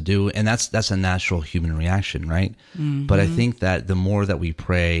things to do. And that's a natural human reaction, right? Mm-hmm. But I think that the more that we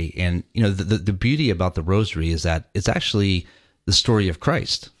pray, and, the beauty about the rosary is that it's actually the story of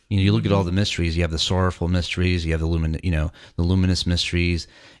Christ. You look at all the mysteries, you have the sorrowful mysteries, you have the luminous mysteries,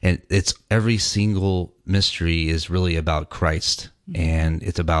 and it's every single mystery is really about Christ. And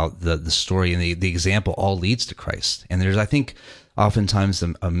it's about the story, and the example all leads to Christ. And there's, I think, oftentimes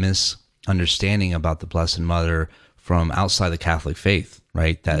a misunderstanding about the Blessed Mother from outside the Catholic faith,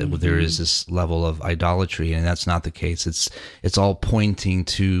 right? That there is this level of idolatry, and that's not the case. It's all pointing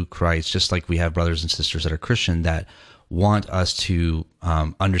to Christ, just like we have brothers and sisters that are Christian that want us to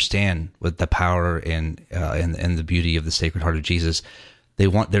understand what the power and the beauty of the Sacred Heart of Jesus.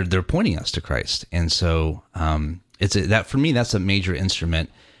 They're pointing us to Christ, and so that for me, that's a major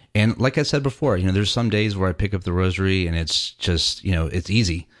instrument. And like I said before, there's some days where I pick up the rosary and it's just it's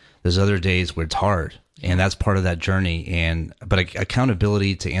easy. There's other days where it's hard, and that's part of that journey. But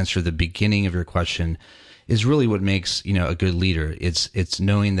accountability, to answer the beginning of your question, is really what makes a good leader. It's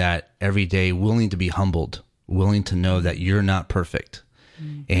knowing that every day, willing to be humbled, willing to know that you're not perfect,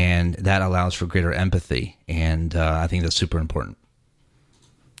 and that allows for greater empathy. And I think that's super important.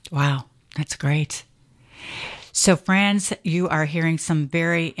 Wow, that's great. So, friends, you are hearing some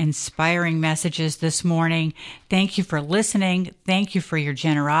very inspiring messages this morning. Thank you for listening. Thank you for your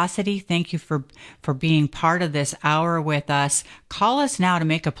generosity. Thank you for being part of this hour with us. Call us now to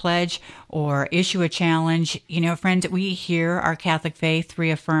make a pledge or issue a challenge. Friends, we hear our Catholic faith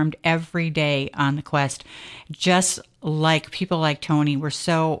reaffirmed every day on the Quest. Just like people like Tony, we're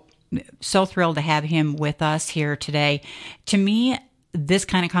so thrilled to have him with us here today. To me, this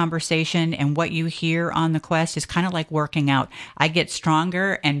kind of conversation and what you hear on the Quest is kind of like working out. I get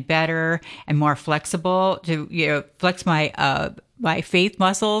stronger and better and more flexible to flex my faith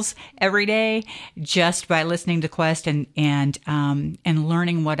muscles every day just by listening to Quest and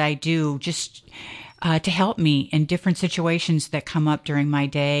learning what I do just to help me in different situations that come up during my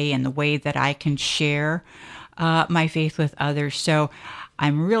day and the way that I can share my faith with others. So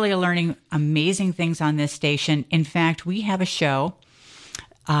I'm really learning amazing things on this station. In fact, we have a show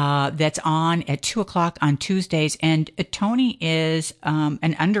that's on at 2:00 on Tuesdays. And Tony is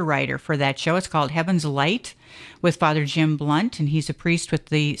an underwriter for that show. It's called Heaven's Light with Father Jim Blunt, and he's a priest with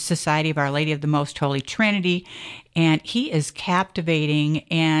the Society of Our Lady of the Most Holy Trinity. And he is captivating,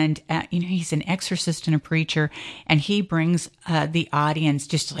 and he's an exorcist and a preacher, and he brings the audience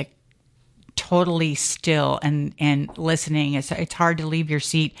just like totally still and listening. It's hard to leave your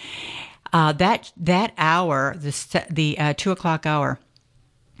seat. That hour, the 2:00 hour,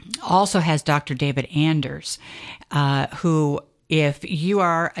 also has Dr. David Anders, who, if you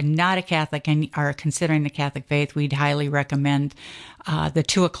are not a Catholic and are considering the Catholic faith, we'd highly recommend the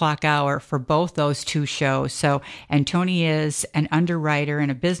 2:00 hour for both those two shows. So, and Tony is an underwriter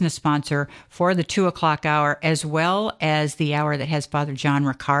and a business sponsor for the 2:00 hour, as well as the hour that has Father John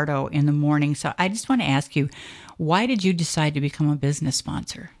Ricardo in the morning. So I just want to ask you, why did you decide to become a business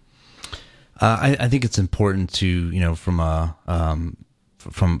sponsor? I think it's important to, from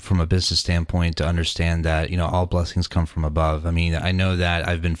a business standpoint, to understand that, all blessings come from above. I mean, I know that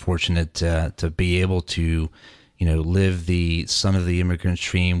I've been fortunate to be able to, live the son of the immigrant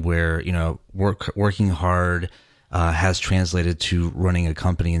stream where, working hard has translated to running a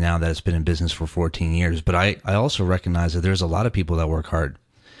company now that has been in business for 14 years. But I also recognize that there's a lot of people that work hard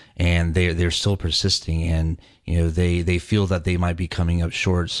and they're still persisting, and, they feel that they might be coming up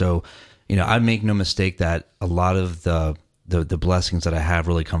short. So, I make no mistake that a lot of the blessings that I have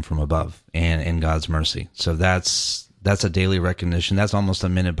really come from above and God's mercy. So that's a daily recognition. That's almost a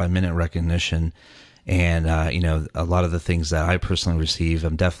minute by minute recognition. And, a lot of the things that I personally receive,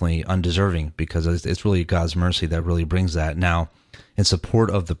 I'm definitely undeserving, because it's really God's mercy that really brings that. Now, in support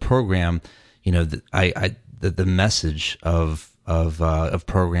of the program, the message of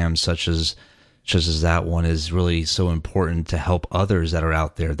programs such as, just as that one is really so important to help others that are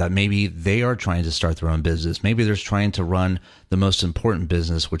out there that maybe they are trying to start their own business. Maybe they're trying to run the most important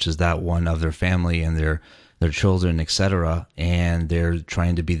business, which is that one of their family and their children, etc. And they're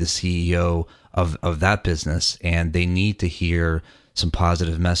trying to be the CEO of that business, and they need to hear some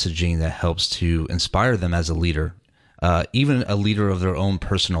positive messaging that helps to inspire them as a leader, even a leader of their own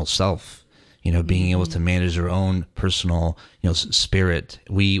personal self. Being able to manage their own personal, spirit.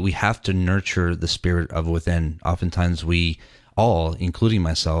 We have to nurture the spirit of within. Oftentimes we all, including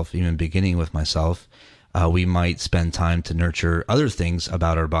myself, even beginning with myself, we might spend time to nurture other things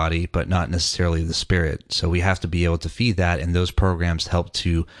about our body, but not necessarily the spirit. So we have to be able to feed that, and those programs help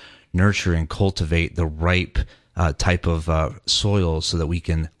to nurture and cultivate the ripe type of soil so that we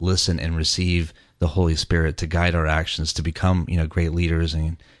can listen and receive the Holy Spirit to guide our actions to become, great leaders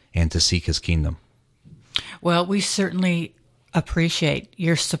and to seek his kingdom. Well, we certainly appreciate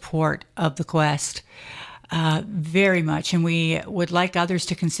your support of the quest very much, and we would like others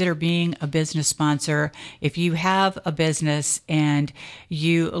to consider being a business sponsor. If you have a business and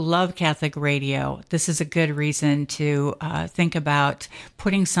you love Catholic radio, this is a good reason to think about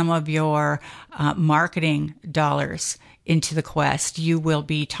putting some of your marketing dollars into the quest. You will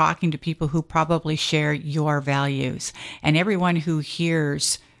be talking to people who probably share your values, and everyone who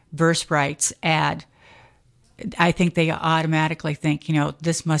hears Verse Bright's ad, I think they automatically think,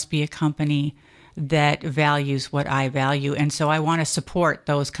 this must be a company that values what I value. And so I want to support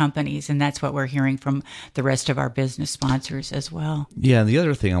those companies. And that's what we're hearing from the rest of our business sponsors as well. Yeah. The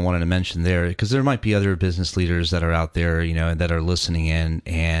other thing I wanted to mention there, because there might be other business leaders that are out there, that are listening in,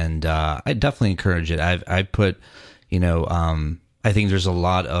 and I definitely encourage it. I put, I think there's a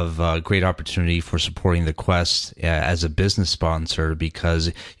lot of great opportunity for supporting the quest as a business sponsor,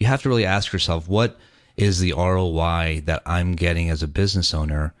 because you have to really ask yourself, what is the ROI that I'm getting as a business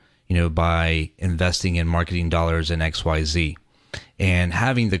owner, by investing in marketing dollars in XYZ, and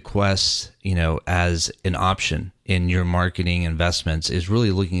having the quest, as an option in your marketing investments is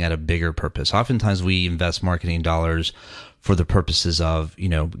really looking at a bigger purpose. Oftentimes we invest marketing dollars for the purposes of,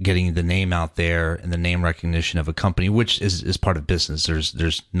 getting the name out there and the name recognition of a company, which is part of business.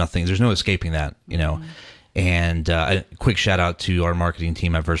 There's no escaping that, Mm-hmm. And a quick shout out to our marketing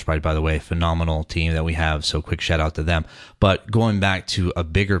team at Verse Bright, by the way, phenomenal team that we have. So quick shout out to them. But going back to a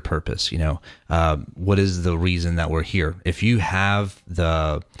bigger purpose, what is the reason that we're here? If you have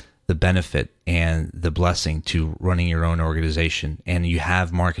the benefit and the blessing to running your own organization, and you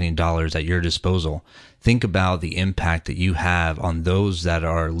have marketing dollars at your disposal, think about the impact that you have on those that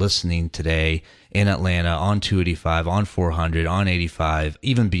are listening today in Atlanta, on 285, on 400, on 85,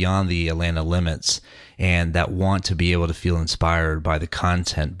 even beyond the Atlanta limits, and that want to be able to feel inspired by the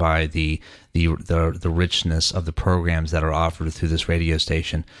content, by the richness of the programs that are offered through this radio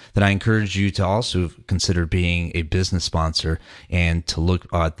station. Then I encourage you to also consider being a business sponsor and to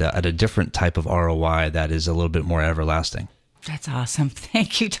look at a different type of ROI that is a little bit more everlasting. That's awesome.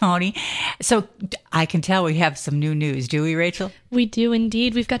 Thank you, Tony. So I can tell we have some new news. Do we, Rachel? We do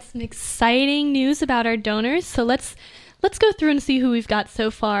indeed. We've got some exciting news about our donors. So let's go through and see who we've got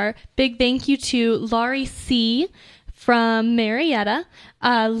so far. Big thank you to Laurie C. from Marietta,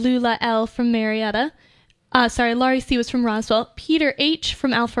 Lula L. from Marietta. Laurie C. was from Roswell. Peter H.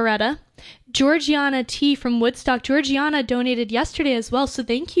 from Alpharetta. Georgiana T. from Woodstock. Georgiana donated yesterday as well, so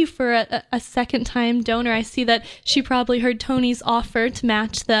thank you for a second-time donor. I see that she probably heard Tony's offer to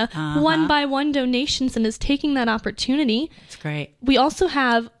match the one-by-one donations and is taking that opportunity. That's great. We also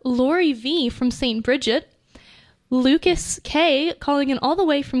have Lori V. from St. Bridget, Lucas K. calling in all the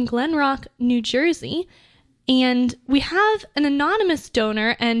way from Glen Rock, New Jersey, and we have an anonymous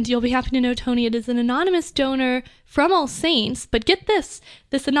donor, and you'll be happy to know, Tony, it is an anonymous donor from All Saints, but get this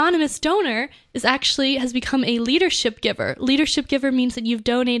anonymous donor has become a leadership giver. Leadership giver means that you've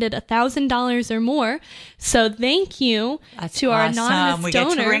donated $1,000 or more, so thank you to our anonymous donor.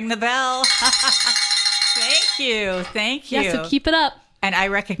 We get to ring the bell. Thank you. Yeah, so keep it up. And I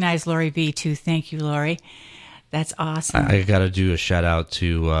recognize Lori V, too. Thank you, Lori. That's awesome. I got to do a shout out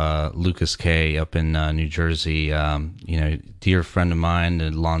to Lucas K. up in New Jersey. Dear friend of mine,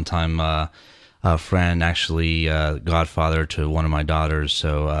 a longtime friend, actually godfather to one of my daughters.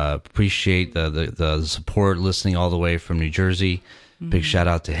 So appreciate the support, listening all the way from New Jersey. Mm-hmm. Big shout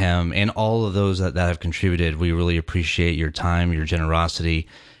out to him and all of those that have contributed. We really appreciate your time, your generosity,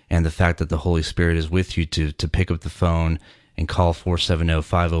 and the fact that the Holy Spirit is with you to pick up the phone and call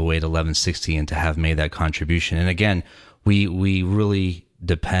 470-508-1160 and to have made that contribution. And again, we really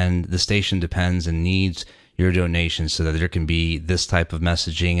the station depends and needs your donations so that there can be this type of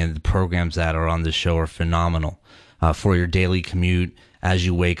messaging, and the programs that are on the show are phenomenal. for your daily commute, as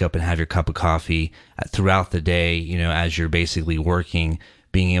you wake up and have your cup of coffee, throughout the day, as you're basically working,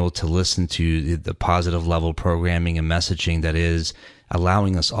 being able to listen to the positive level programming and messaging that is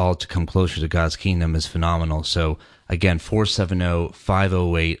allowing us all to come closer to God's kingdom is phenomenal. So again,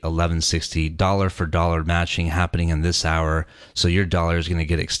 470-508-1160, dollar for dollar matching happening in this hour. So your dollar is going to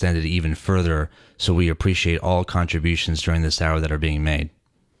get extended even further. So we appreciate all contributions during this hour that are being made.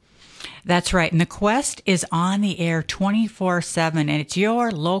 That's right. And the Quest is on the air 24/7, and it's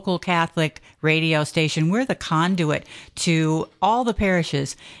your local Catholic radio station. We're the conduit to all the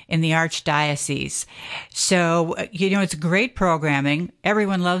parishes in the Archdiocese. So, it's great programming.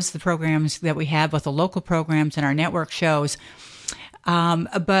 Everyone loves the programs that we have, both the local programs and our network shows.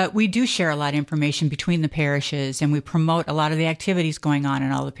 But we do share a lot of information between the parishes, and we promote a lot of the activities going on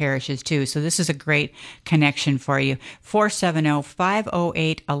in all the parishes too. So this is a great connection for you.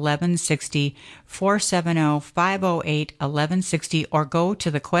 470-508-1160, 470-508-1160, or go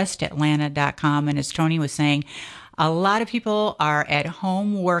to thequestatlanta.com. And as Tony was saying, a lot of people are at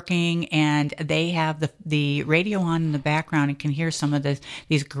home working, and they have the radio on in the background and can hear some of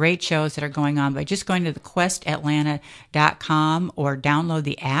these great shows that are going on by just going to thequestatlanta.com or download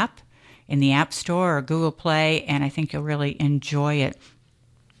the app in the App Store or Google Play, and I think you'll really enjoy it.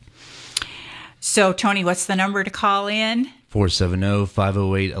 So, Tony, what's the number to call in?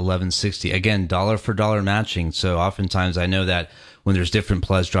 470-508-1160. Again, dollar for dollar matching. So oftentimes I know that when there's different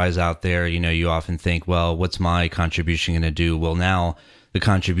pledge drives out there, you often think, well, what's my contribution going to do? Well, now the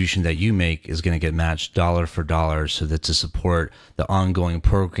contribution that you make is going to get matched dollar for dollar, so that to support the ongoing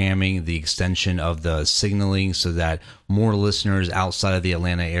programming, the extension of the signaling, so that more listeners outside of the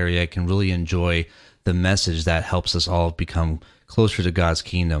Atlanta area can really enjoy the message that helps us all become closer to God's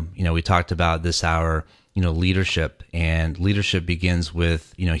kingdom. We talked about this hour, leadership, and leadership begins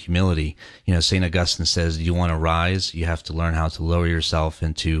with, humility. St. Augustine says, you want to rise, you have to learn how to lower yourself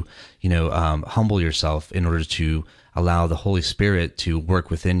and to, humble yourself in order to allow the Holy Spirit to work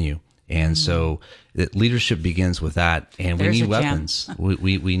within you. And so leadership begins with that, and we need weapons.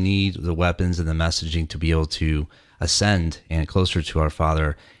 We need the weapons and the messaging to be able to ascend and closer to our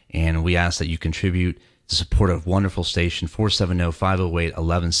Father. And we ask that you contribute to support a wonderful station,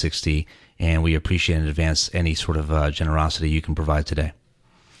 470-508-1160. And we appreciate in advance any sort of generosity you can provide today.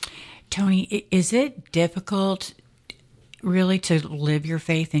 Tony, is it difficult really to live your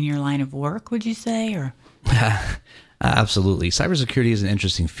faith in your line of work, would you say? Or Absolutely. Cybersecurity is an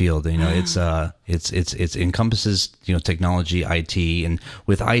interesting field. It's encompasses, technology, IT, and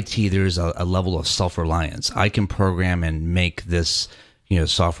with IT, there's a level of self-reliance. I can program and make this,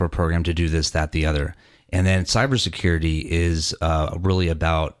 software program to do this, that, the other. And then cybersecurity is really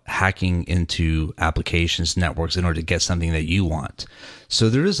about hacking into applications, networks, in order to get something that you want. So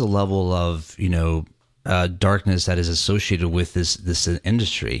there is a level of, darkness that is associated with this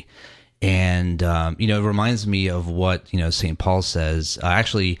industry. And, it reminds me of what, St. Paul says,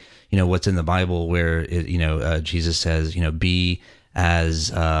 actually, what's in the Bible where, Jesus says, be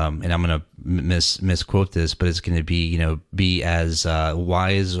as, and I'm going to misquote this, but it's going to be, be as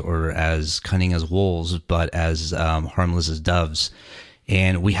wise or as cunning as wolves, but as harmless as doves.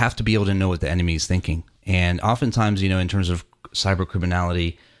 And we have to be able to know what the enemy is thinking. And oftentimes, in terms of cyber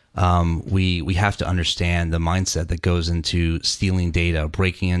criminality, we have to understand the mindset that goes into stealing data,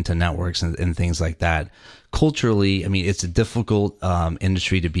 breaking into networks and things like that. Culturally, it's a difficult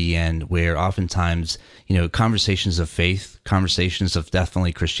industry to be in, where oftentimes, conversations of faith, conversations of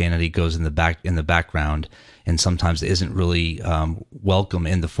definitely Christianity goes in the background, and sometimes isn't really welcome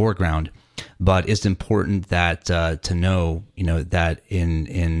in the foreground. But it's important that to know, that in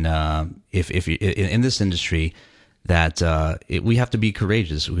this industry, that we have to be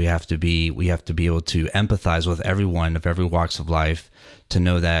courageous. We have to be able to empathize with everyone of every walks of life, to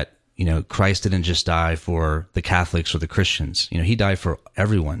know that Christ didn't just die for the Catholics or the Christians. He died for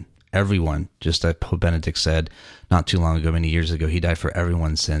everyone. Just as Pope Benedict said not too long ago, many years ago, he died for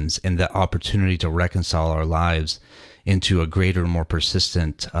everyone's sins, and the opportunity to reconcile our lives into a greater, more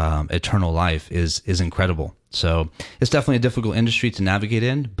persistent, eternal life is incredible. So it's definitely a difficult industry to navigate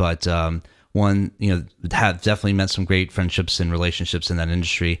in, but one, have definitely met some great friendships and relationships in that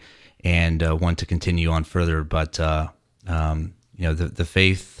industry, and want to continue on further. But the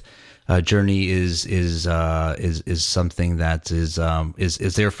faith journey is something that is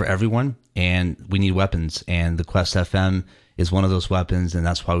there for everyone, and we need weapons. And the Quest FM is one of those weapons, and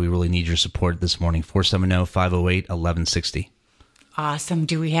that's why we really need your support this morning. 470-508-1160. Awesome.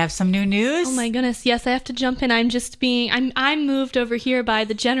 Do we have some new news? Oh my goodness, yes, I have to jump in. I'm moved over here by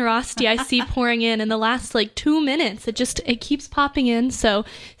the generosity I see pouring in the last 2 minutes. It keeps popping in. So,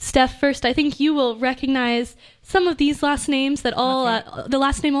 Steph, first, I think you will recognize some of these last names that the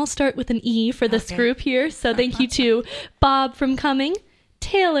last name all start with an E for this group here. So thank you to Bob from Cumming,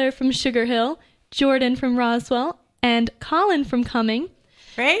 Taylor from Sugar Hill, Jordan from Roswell, and Colin from Cumming.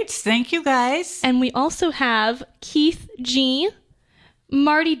 Great. Thank you, guys. And we also have Keith G.,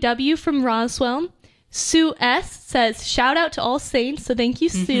 Marty W. from Roswell. Sue S. says, shout out to all saints. So thank you,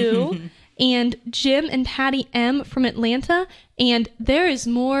 Sue. And Jim and Patty M. from Atlanta. And there is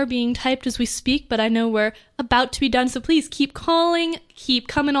more being typed as we speak, but I know we're about to be done. So please keep calling, keep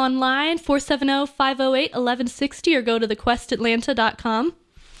coming online, 470-508-1160, or go to thequestatlanta.com.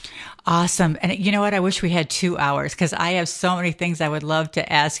 Awesome. And you know what? I wish we had 2 hours because I have so many things I would love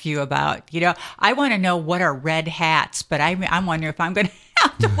to ask you about. I want to know what are red hats, but I'm wondering if I'm going to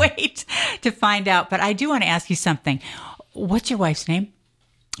have to wait to find out. But I do want to ask you something. What's your wife's name?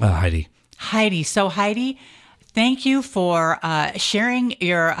 Heidi. Heidi. So Heidi, thank you for sharing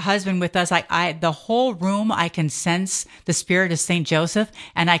your husband with us. The whole room, I can sense the spirit of St. Joseph,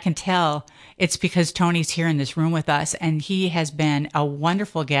 and I can tell it's because Tony's here in this room with us, and he has been a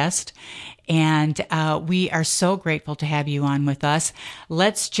wonderful guest, and we are so grateful to have you on with us.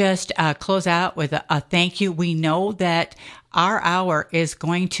 Let's just close out with a thank you. We know that our hour is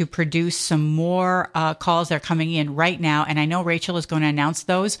going to produce some more calls that are coming in right now, and I know Rachel is going to announce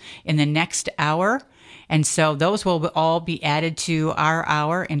those in the next hour. And so those will all be added to our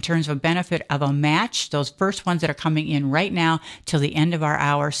hour in terms of benefit of a match, those first ones that are coming in right now till the end of our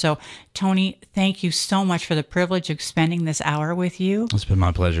hour. So, Tony, thank you so much for the privilege of spending this hour with you. It's been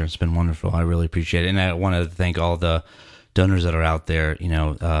my pleasure. It's been wonderful. I really appreciate it. And I want to thank all the donors that are out there.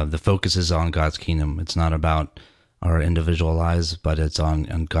 The focus is on God's kingdom. It's not about our individual lives, but it's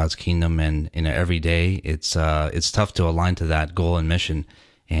on God's kingdom. And every day it's tough to align to that goal and mission.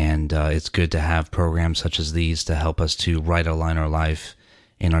 And it's good to have programs such as these to help us to right align our life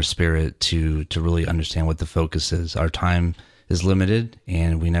and our spirit to really understand what the focus is. Our time is limited,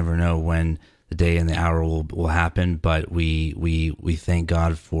 and we never know when the day and the hour will happen. But we thank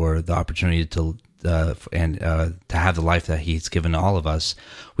God for the opportunity to have the life that He's given to all of us.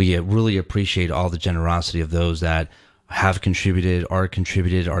 We really appreciate all the generosity of those that have contributed, are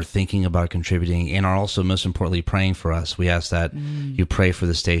thinking about contributing, and are also, most importantly, praying for us. We ask that you pray for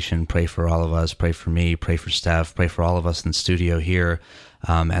the station, pray for all of us, pray for me, pray for Steph, pray for all of us in the studio here,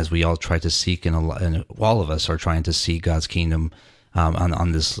 as we all try to seek, and all of us are trying to seek God's kingdom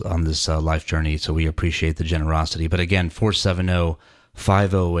on this life journey. So we appreciate the generosity. But again,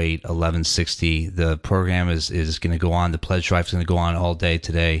 470-508-1160. The program is going to go on. The pledge drive is going to go on all day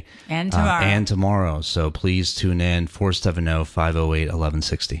today and tomorrow. So please tune in,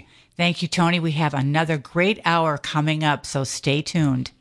 470-508-1160. Thank you, Tony. We have another great hour coming up, so stay tuned.